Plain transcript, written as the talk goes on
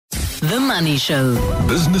The Money Show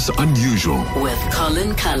Business Unusual with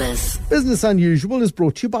Colin Cullis. Business Unusual is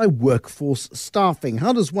brought to you by Workforce Staffing.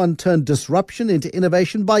 How does one turn disruption into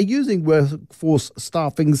innovation? By using Workforce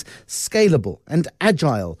Staffing's scalable and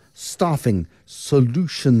agile staffing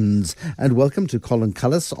solutions. And welcome to Colin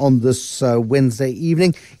Cullis on this Wednesday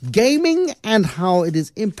evening. Gaming and how it is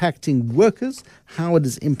impacting workers, how it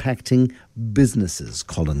is impacting businesses.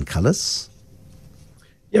 Colin Cullis.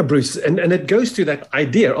 Yeah, Bruce, and it goes to that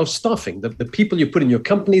idea of staffing. The people you put in your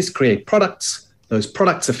companies create products. Those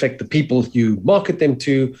products affect the people you market them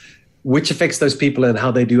to, which affects those people and how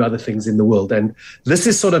they do other things in the world. And this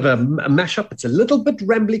is sort of a mashup. It's a little bit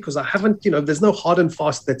rambly because I haven't, there's no hard and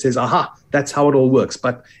fast that says, aha, that's how it all works.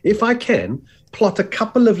 But if I can plot a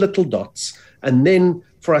couple of little dots and then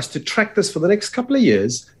for us to track this for the next couple of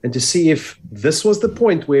years and to see if this was the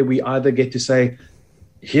point where we either get to say,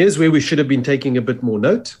 here's where we should have been taking a bit more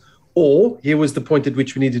note, or here was the point at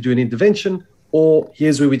which we need to do an intervention, or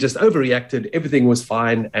here's where we just overreacted, everything was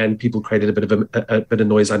fine, and people created a bit of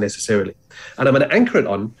noise unnecessarily. And I'm going to anchor it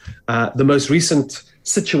on the most recent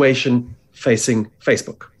situation facing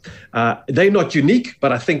Facebook. They're not unique,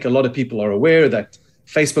 but I think a lot of people are aware that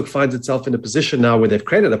Facebook finds itself in a position now where they've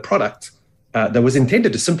created a product that was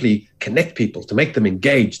intended to simply connect people, to make them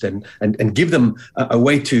engaged and give them a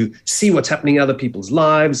way to see what's happening in other people's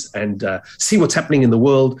lives and see what's happening in the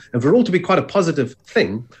world, and for it all to be quite a positive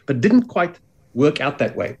thing, but didn't quite work out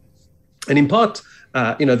that way. And in part,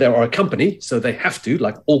 they are a company, so they have to,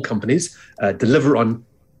 like all companies, deliver on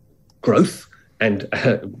growth, and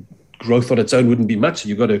growth on its own wouldn't be much.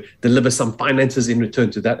 You've got to deliver some finances in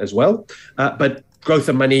return to that as well. But growth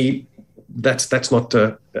and money, that's not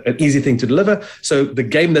an easy thing to deliver. So the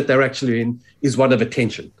game that they're actually in is one of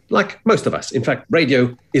attention, like most of us. In fact,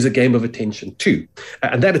 radio is a game of attention too.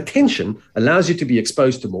 And that attention allows you to be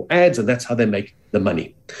exposed to more ads, and that's how they make the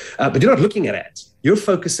money. But you're not looking at ads. You're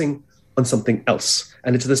focusing on something else.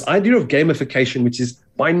 And it's this idea of gamification, which is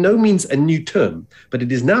by no means a new term, but it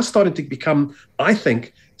is now starting to become, I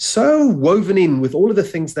think, so woven in with all of the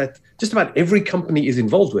things that just about every company is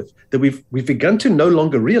involved with, that we've begun to no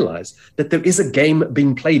longer realize that there is a game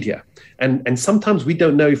being played here. And sometimes we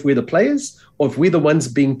don't know if we're the players or if we're the ones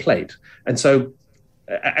being played. And so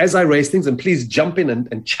as I raise things, and please jump in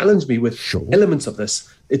and challenge me with elements of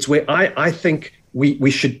this, it's where I think we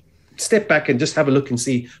should step back and just have a look and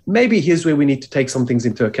see, maybe here's where we need to take some things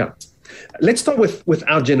into account. Let's start with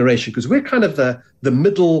our generation, because we're kind of the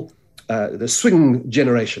middle, the swing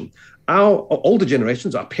generation. Our older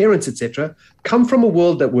generations, our parents, etc., come from a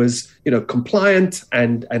world that was, compliant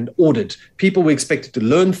and ordered. People were expected to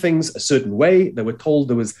learn things a certain way. They were told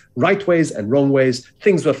there was right ways and wrong ways.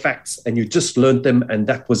 Things were facts, and you just learned them, and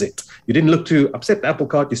that was it. You didn't look to upset the apple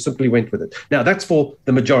cart. You simply went with it. Now, that's for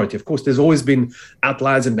the majority. Of course, there's always been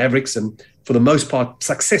outliers and mavericks, and for the most part,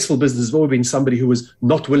 successful business has always been somebody who was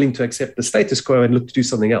not willing to accept the status quo and look to do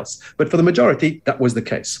something else. But for the majority, that was the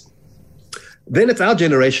case. Then it's our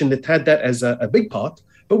generation that had that as a big part,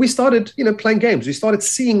 but we started, playing games. We started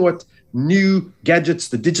seeing what new gadgets,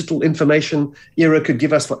 the digital information era could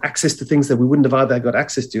give us for access to things that we wouldn't have either got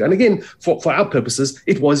access to. And again, for our purposes,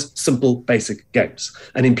 it was simple, basic games.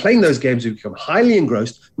 And in playing those games, we become highly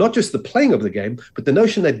engrossed, not just the playing of the game, but the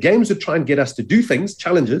notion that games would try and get us to do things,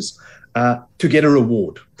 challenges, to get a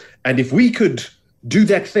reward. And if we could do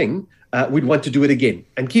that thing, we'd want to do it again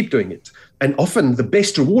and keep doing it. And often the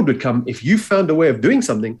best reward would come if you found a way of doing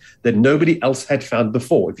something that nobody else had found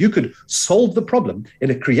before. If you could solve the problem in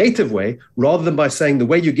a creative way, rather than by saying the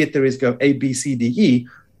way you get there is go A, B, C, D, E,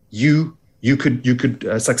 you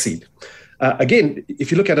could succeed. Again, if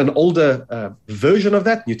you look at an older version of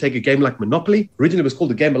that, you take a game like Monopoly. Originally it was called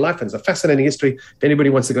The Game of Life, and it's a fascinating history if anybody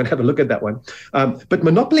wants to go and have a look at that one. But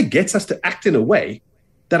Monopoly gets us to act in a way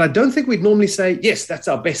that I don't think we'd normally say, yes, that's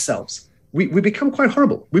our best selves. We become quite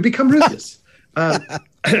horrible. We become ruthless.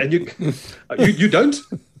 And you don't?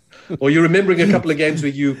 Or you're remembering a couple of games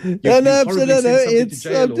where you no. It's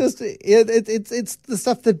it's the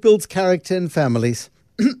stuff that builds character in families.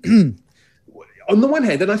 On the one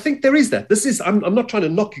hand, and I think there is that. I'm not trying to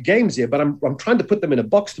knock games here, but I'm trying to put them in a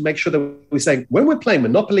box to make sure that we're saying when we're playing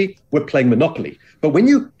Monopoly, we're playing Monopoly. But when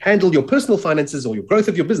you handle your personal finances or your growth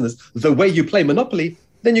of your business the way you play Monopoly,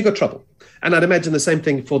 then you got trouble. And I'd imagine the same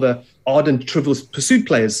thing for the ardent Trivial Pursuit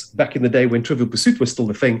players back in the day when Trivial Pursuit was still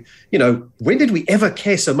the thing. When did we ever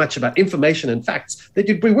care so much about information and facts that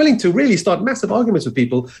you'd be willing to really start massive arguments with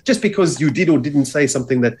people just because you did or didn't say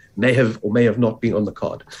something that may have or may have not been on the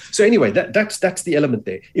card? So anyway, that's the element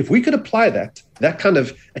there. If we could apply that kind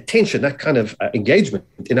of attention, that kind of engagement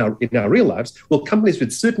in our real lives, well, companies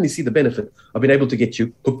would certainly see the benefit of being able to get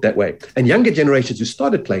you hooked that way. And younger generations who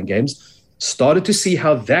started playing games started to see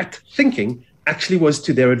how that thinking actually was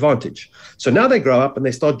to their advantage. So now they grow up and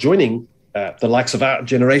they start joining the likes of our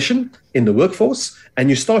generation in the workforce, and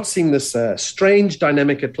you start seeing this strange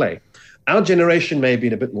dynamic at play. Our generation may have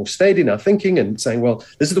been a bit more staid in our thinking and saying, well,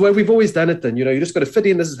 this is the way we've always done it, and you just got to fit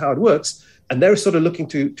in, this is how it works. And they're sort of looking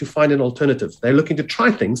to find an alternative. They're looking to try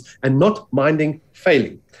things and not minding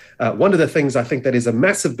failing. One of the things I think that is a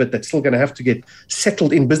massive bit that's still going to have to get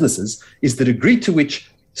settled in businesses is the degree to which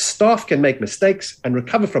staff can make mistakes and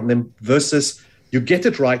recover from them versus you get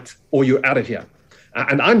it right or you're out of here.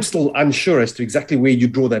 And I'm still unsure as to exactly where you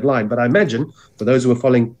draw that line. But I imagine for those who are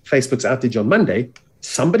following Facebook's outage on Monday,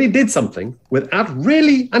 somebody did something without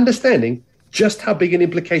really understanding just how big an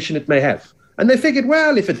implication it may have. And they figured,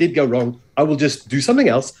 well, if it did go wrong, I will just do something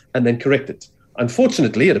else and then correct it.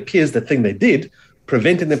 Unfortunately, it appears the thing they did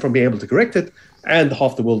prevented them from being able to correct it, and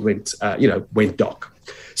half the world went dark.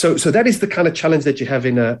 So that is the kind of challenge that you have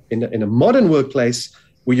in a modern workplace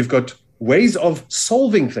where you've got ways of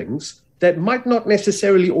solving things that might not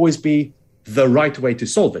necessarily always be the right way to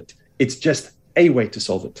solve it. It's just a way to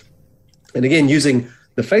solve it. And again, using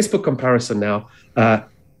the Facebook comparison now,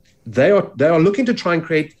 they are looking to try and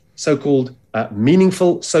create so-called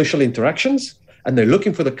meaningful social interactions, and they're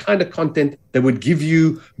looking for the kind of content that would give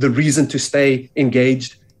you the reason to stay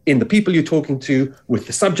engaged in the people you're talking to, with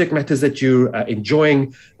the subject matters that you're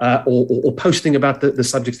enjoying, or posting about the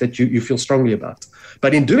subjects that you feel strongly about.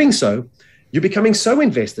 But in doing so, you're becoming so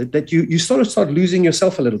invested that you sort of start losing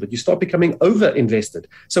yourself a little bit. You start becoming over-invested.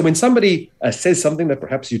 So when somebody says something that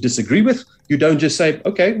perhaps you disagree with, you don't just say,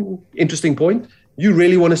 okay, interesting point. You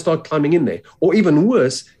really want to start climbing in there. Or even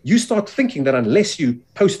worse, you start thinking that unless you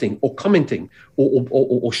posting or commenting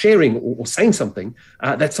or sharing or saying something,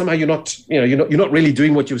 that somehow you're not really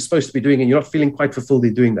doing what you're supposed to be doing, and you're not feeling quite fulfilled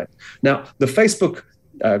in doing that. Now, the Facebook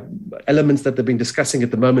elements that they've been discussing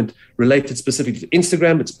at the moment related specifically to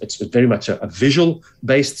Instagram. It's very much a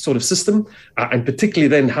visual-based sort of system, and particularly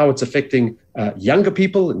then how it's affecting younger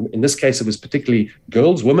people. In this case, it was particularly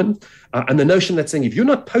girls, women, and the notion that saying if you're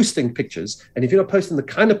not posting pictures, and if you're not posting the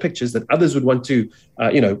kind of pictures that others would want to,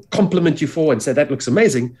 compliment you for and say that looks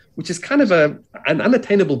amazing, which is kind of an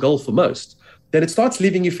unattainable goal for most, then it starts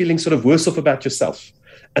leaving you feeling sort of worse off about yourself.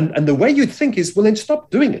 And the way you'd think is, well, then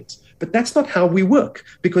stop doing it. But that's not how we work,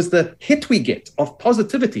 because the hit we get of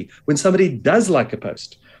positivity when somebody does like a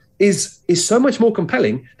post is so much more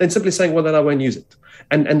compelling than simply saying, well, then I won't use it.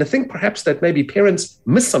 And the thing perhaps that maybe parents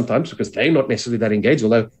miss sometimes, because they're not necessarily that engaged,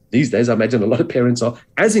 although these days I imagine a lot of parents are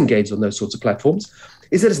as engaged on those sorts of platforms,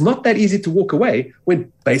 is that it's not that easy to walk away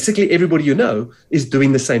when basically everybody you know is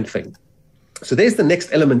doing the same thing. So there's the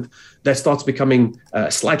next element that starts becoming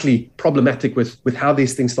slightly problematic with how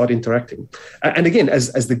these things start interacting. And again,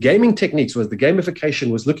 as the gaming techniques, or as the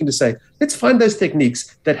gamification was looking to say, let's find those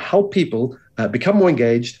techniques that help people become more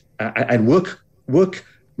engaged and work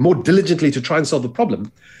more diligently to try and solve the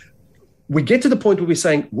problem. We get to the point where we're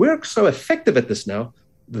saying, we're so effective at this now,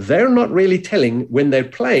 they're not really telling when they're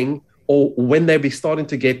playing or when they'll be starting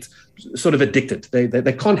to get sort of addicted.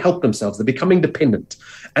 They can't help themselves. They're becoming dependent.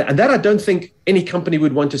 And that I don't think any company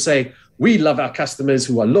would want to say, we love our customers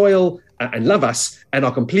who are loyal and love us and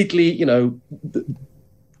are completely,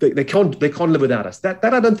 they can't live without us. That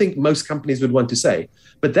I don't think most companies would want to say.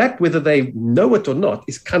 But that, whether they know it or not,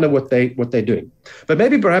 is kind of what they're doing. But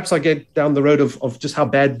maybe perhaps I get down the road of just how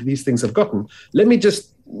bad these things have gotten. Let me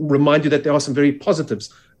just remind you that there are some very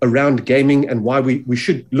positives around gaming and why we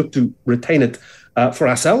should look to retain it for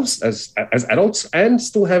ourselves as adults, and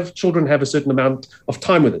still have children have a certain amount of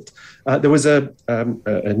time with it. There was a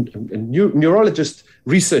neurologist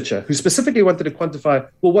researcher who specifically wanted to quantify,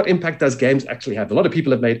 well, what impact does games actually have? A lot of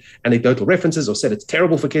people have made anecdotal references or said it's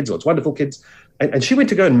terrible for kids or it's wonderful kids. And she went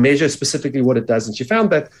to go and measure specifically what it does. And she found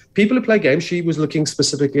that people who play games, she was looking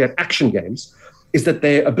specifically at action games, is that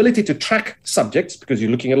their ability to track subjects, because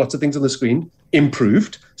you're looking at lots of things on the screen,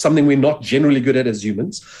 improved, something we're not generally good at as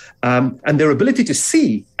humans, and their ability to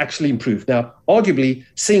see actually improved. Now, arguably,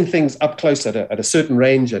 seeing things up close at a certain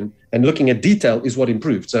range and and looking at detail is what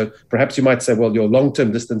improved. So perhaps you might say, well, your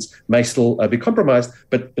long-term distance may still be compromised,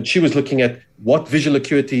 but she was looking at what visual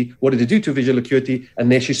acuity, what did it do to visual acuity,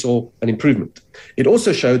 and there she saw an improvement. It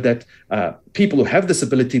also showed that people who have this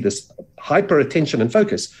ability, this hyper attention and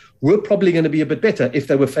focus, were probably going to be a bit better if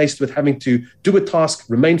they were faced with having to do a task,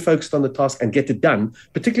 remain focused on the task, and get it done,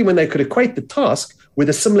 particularly when they could equate the task with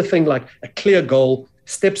a similar thing like a clear goal,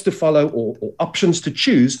 steps to follow, or options to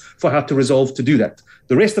choose for how to resolve to do that.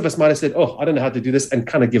 The rest of us might have said, oh, I don't know how to do this, and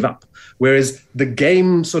kind of give up. Whereas the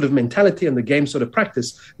game sort of mentality and the game sort of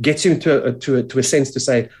practice gets you into a sense to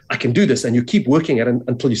say, I can do this, and you keep working at it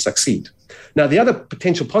until you succeed. Now, the other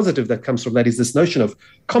potential positive that comes from that is this notion of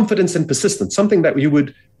confidence and persistence, something that you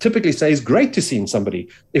would typically say is great to see in somebody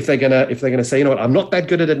if they're gonna say, you know what, I'm not that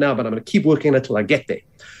good at it now, but I'm going to keep working until I get there.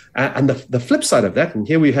 And the flip side of that, and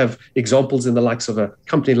here we have examples in the likes of a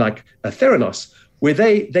company like Theranos, where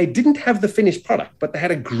they didn't have the finished product, but they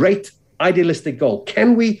had a great idealistic goal.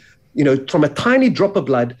 Can we, from a tiny drop of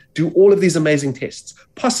blood, do all of these amazing tests?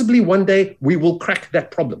 Possibly one day we will crack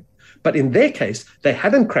that problem. But in their case, they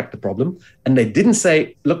hadn't cracked the problem, and they didn't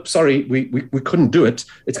say, look, sorry, we couldn't do it.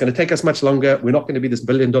 It's going to take us much longer. We're not going to be this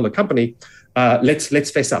billion-dollar company. Let's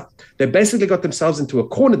face up. They basically got themselves into a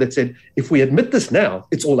corner that said, if we admit this now,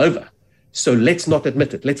 it's all over. So let's not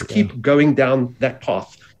admit it. Let's keep going down that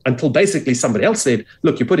path until basically somebody else said,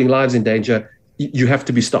 look, you're putting lives in danger. You have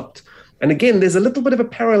to be stopped. And again, there's a little bit of a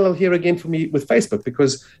parallel here again for me with Facebook,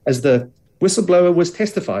 because as the whistleblower was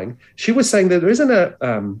testifying, she was saying that there isn't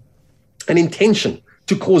an intention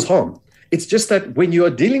to cause harm. It's just that when you are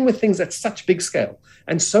dealing with things at such big scale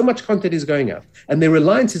and so much content is going out, and their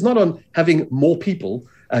reliance is not on having more people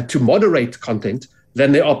to moderate content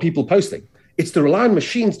than there are people posting. It's to rely on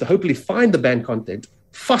machines to hopefully find the banned content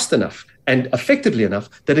fast enough and effectively enough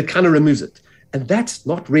that it kind of removes it. And that's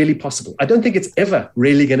not really possible. I don't think it's ever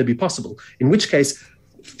really going to be possible, in which case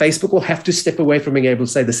Facebook will have to step away from being able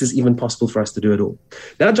to say this is even possible for us to do it all.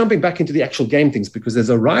 Now, jumping back into the actual game things, because there's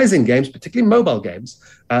a rise in games, particularly mobile games,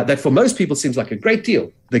 that for most people seems like a great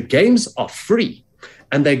deal. The games are free,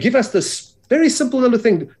 and they give us this very simple little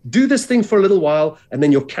thing. Do this thing for a little while, and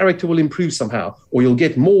then your character will improve somehow, or you'll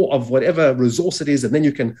get more of whatever resource it is, and then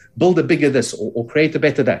you can build a bigger this or create a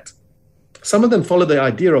better that. Some of them follow the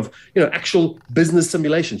idea of, actual business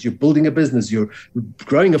simulations. You're building a business, you're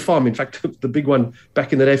growing a farm. In fact, the big one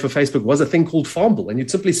back in the day for Facebook was a thing called Farmville, and you'd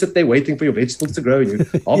simply sit there waiting for your vegetables to grow, and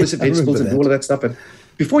you harvest vegetables and do all of that stuff. And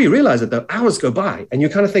before you realize it, though, hours go by, and you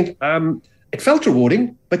kind of think, it felt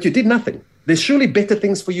rewarding, but you did nothing. There's surely better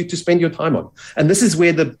things for you to spend your time on. And this is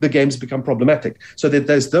where the games become problematic. So that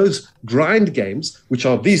there's those grind games, which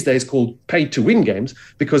are these days called pay-to-win games,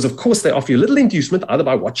 because, of course, they offer you a little inducement, either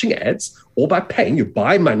by watching ads or by paying. You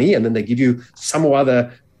buy money, and then they give you some or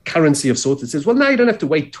other currency of sorts that says, well, now you don't have to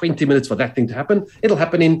wait 20 minutes for that thing to happen. It'll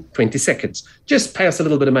happen in 20 seconds. Just pay us a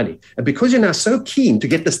little bit of money. And because you're now so keen to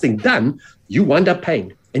get this thing done, you wind up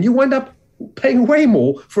paying. And you wind up paying way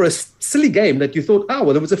more for a silly game that you thought,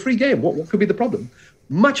 it was a free game. What could be the problem?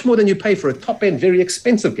 Much more than you pay for a top-end, very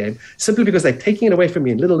expensive game, simply because they're taking it away from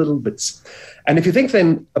you in little bits. And if you think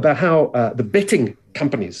then about how the betting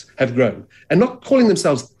companies have grown, and not calling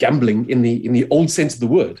themselves gambling in the old sense of the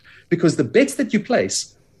word, because the bets that you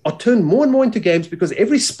place are turned more and more into games, because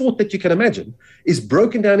every sport that you can imagine is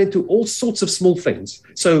broken down into all sorts of small things.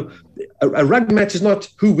 So a rugby match is not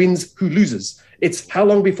who wins, who loses. It's how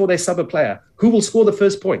long before they sub a player, who will score the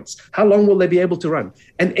first points, how long will they be able to run,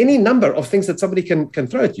 and any number of things that somebody can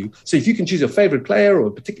throw at you. So if you can choose your favorite player or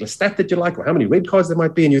a particular stat that you like, or how many red cards there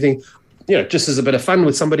might be, and you think, just as a bit of fun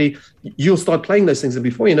with somebody, you'll start playing those things. And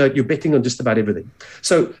before you know it, you're betting on just about everything.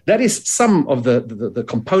 So that is some of the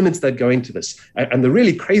components that go into this. And the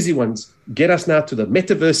really crazy ones get us now to the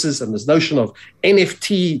metaverses and this notion of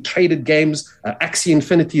NFT traded games. Axie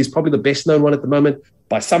Infinity is probably the best known one at the moment.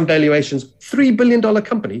 By some valuations, $3 billion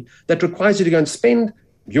company that requires you to go and spend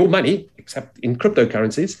your money, except in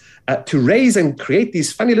cryptocurrencies, to raise and create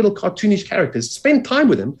these funny little cartoonish characters, spend time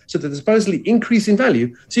with them so that they supposedly increase in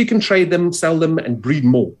value so you can trade them, sell them, and breed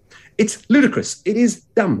more. It's ludicrous. It is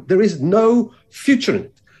dumb. There is no future in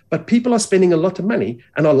it. But people are spending a lot of money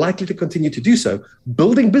and are likely to continue to do so,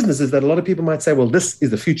 building businesses that a lot of people might say, well, this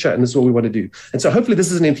is the future and this is what we want to do. And so hopefully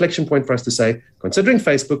this is an inflection point for us to say, considering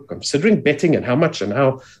Facebook, considering betting and how much and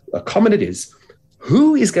how common it is,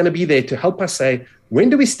 who is going to be there to help us say, when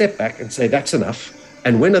do we step back and say that's enough?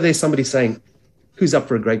 And when are there somebody saying, who's up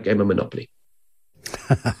for a great game of Monopoly?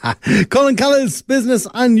 Colin Cullis, Business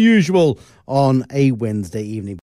Unusual on a Wednesday evening.